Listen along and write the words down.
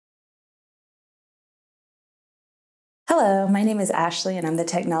Hello, my name is Ashley and I'm the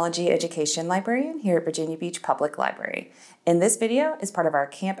Technology Education Librarian here at Virginia Beach Public Library. And this video is part of our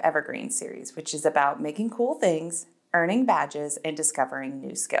Camp Evergreen series, which is about making cool things, earning badges, and discovering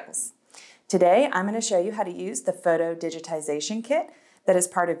new skills. Today, I'm going to show you how to use the Photo Digitization Kit that is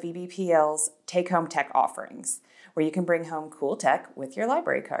part of VBPL's take-home tech offerings, where you can bring home cool tech with your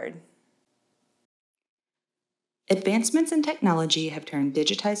library card. Advancements in technology have turned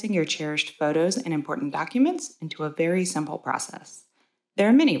digitizing your cherished photos and important documents into a very simple process. There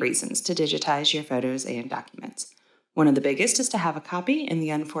are many reasons to digitize your photos and documents. One of the biggest is to have a copy in the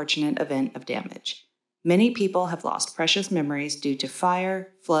unfortunate event of damage. Many people have lost precious memories due to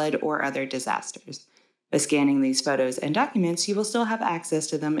fire, flood, or other disasters. By scanning these photos and documents, you will still have access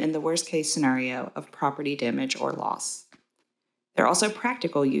to them in the worst-case scenario of property damage or loss. There are also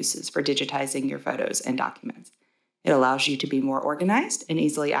practical uses for digitizing your photos and documents. It allows you to be more organized and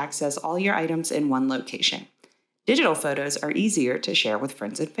easily access all your items in one location. Digital photos are easier to share with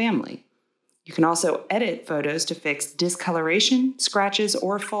friends and family. You can also edit photos to fix discoloration, scratches,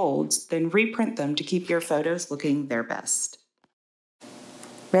 or folds, then reprint them to keep your photos looking their best.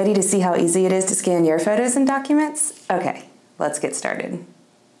 Ready to see how easy it is to scan your photos and documents? Okay, let's get started.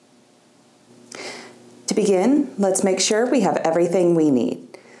 To begin, let's make sure we have everything we need.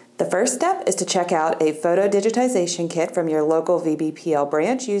 The first step is to check out a Photo Digitization Kit from your local VBPL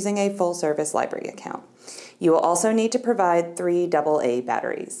branch using a full-service library account. You will also need to provide 3 AA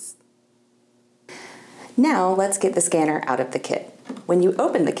batteries. Now let's get the scanner out of the kit. When you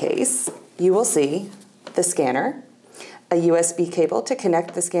open the case, you will see the scanner, a USB cable to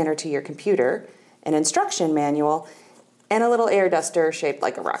connect the scanner to your computer, an instruction manual, and a little air duster shaped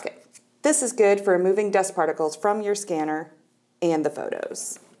like a rocket. This is good for removing dust particles from your scanner and the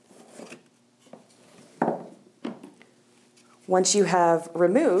photos. Once you have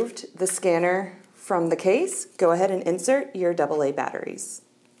removed the scanner from the case, go ahead and insert your AA batteries.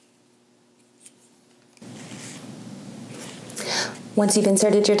 Once you've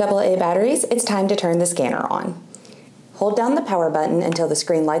inserted your AA batteries, it's time to turn the scanner on. Hold down the power button until the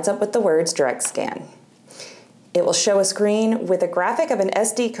screen lights up with the words Direct Scan. It will show a screen with a graphic of an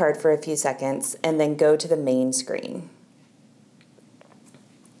SD card for a few seconds and then go to the main screen.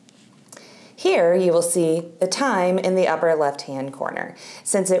 Here you will see the time in the upper left-hand corner.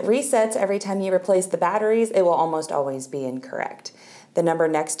 Since it resets every time you replace the batteries, it will almost always be incorrect. The number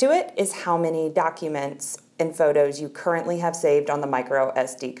next to it is how many documents and photos you currently have saved on the micro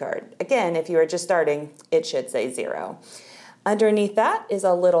SD card. Again, if you are just starting, it should say 0. Underneath that is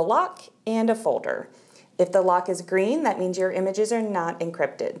a little lock and a folder. If the lock is green, that means your images are not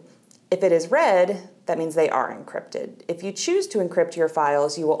encrypted. If it is red, that means they are encrypted. If you choose to encrypt your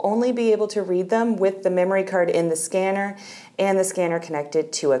files, you will only be able to read them with the memory card in the scanner and the scanner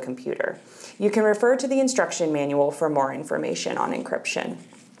connected to a computer. You can refer to the instruction manual for more information on encryption.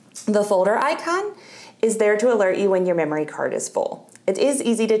 The folder icon is there to alert you when your memory card is full. It is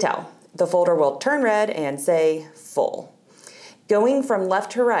easy to tell. The folder will turn red and say full. Going from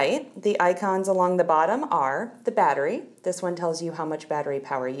left to right, the icons along the bottom are the battery. This one tells you how much battery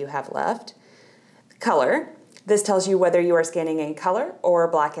power you have left. Color. This tells you whether you are scanning in color or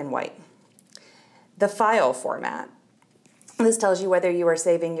black and white. The file format. This tells you whether you are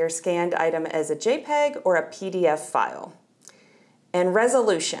saving your scanned item as a JPEG or a PDF file. And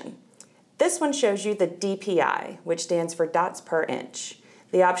resolution. This one shows you the DPI, which stands for dots per inch.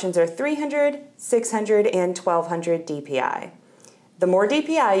 The options are 300, 600, and 1200 DPI. The more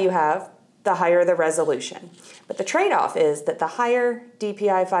DPI you have, the higher the resolution. But the trade-off is that the higher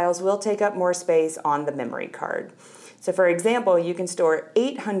DPI files will take up more space on the memory card. So for example, you can store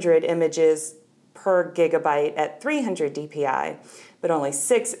 800 images per gigabyte at 300 DPI, but only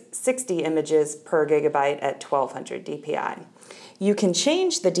 60 images per gigabyte at 1200 DPI. You can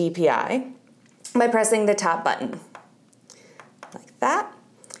change the DPI by pressing the top button, like that.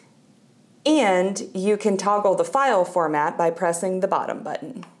 And you can toggle the file format by pressing the bottom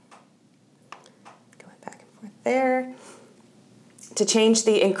button. Going back and forth there. To change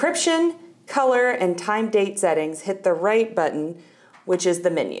the encryption, color, and time date settings, hit the right button, which is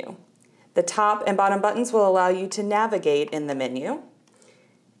the menu. The top and bottom buttons will allow you to navigate in the menu.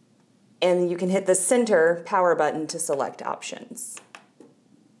 And you can hit the center power button to select options.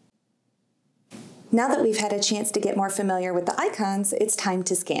 Now that we've had a chance to get more familiar with the icons, it's time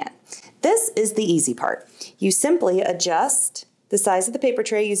to scan. This is the easy part. You simply adjust the size of the paper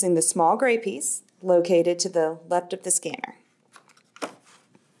tray using the small gray piece located to the left of the scanner.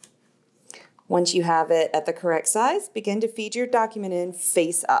 Once you have it at the correct size, begin to feed your document in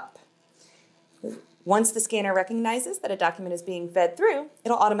face up. Once the scanner recognizes that a document is being fed through,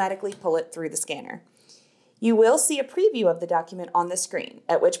 it'll automatically pull it through the scanner. You will see a preview of the document on the screen,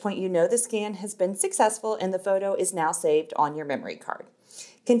 at which point you know the scan has been successful and the photo is now saved on your memory card.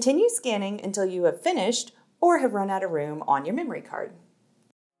 Continue scanning until you have finished or have run out of room on your memory card.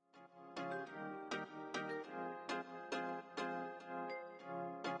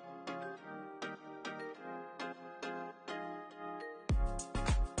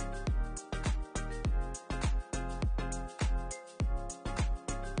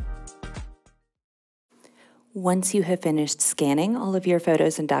 Once you have finished scanning all of your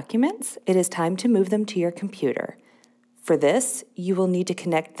photos and documents, it is time to move them to your computer. For this, you will need to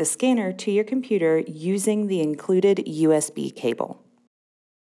connect the scanner to your computer using the included USB cable.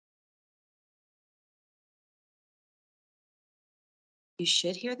 You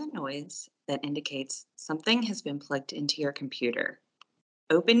should hear the noise that indicates something has been plugged into your computer.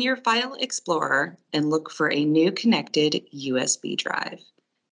 Open your File Explorer and look for a new connected USB drive.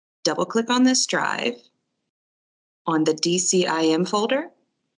 Double-click on this drive, on the DCIM folder,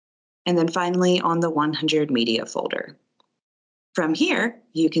 and then finally on the 100 Media folder. From here,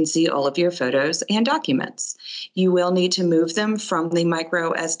 you can see all of your photos and documents. You will need to move them from the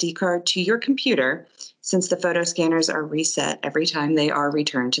micro SD card to your computer since the photo scanners are reset every time they are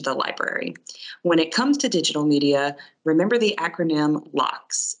returned to the library. When it comes to digital media, remember the acronym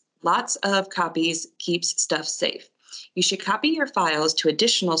LOCKS. Lots of copies keeps stuff safe. You should copy your files to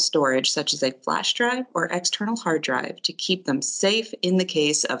additional storage such as a flash drive or external hard drive to keep them safe in the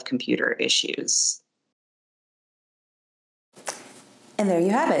case of computer issues. And there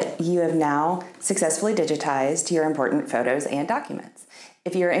you have it. You have now successfully digitized your important photos and documents.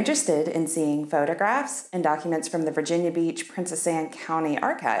 If you're interested in seeing photographs and documents from the Virginia Beach Princess Anne County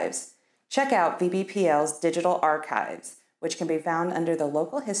Archives, check out VBPL's Digital Archives, which can be found under the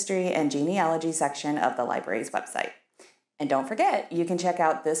Local History and Genealogy section of the library's website. And don't forget, you can check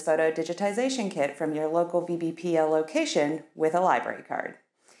out this Photo Digitization Kit from your local VBPL location with a library card.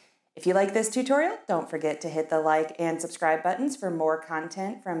 If you like this tutorial, don't forget to hit the like and subscribe buttons for more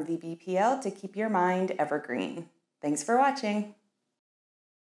content from VBPL to keep your mind evergreen. Thanks for watching.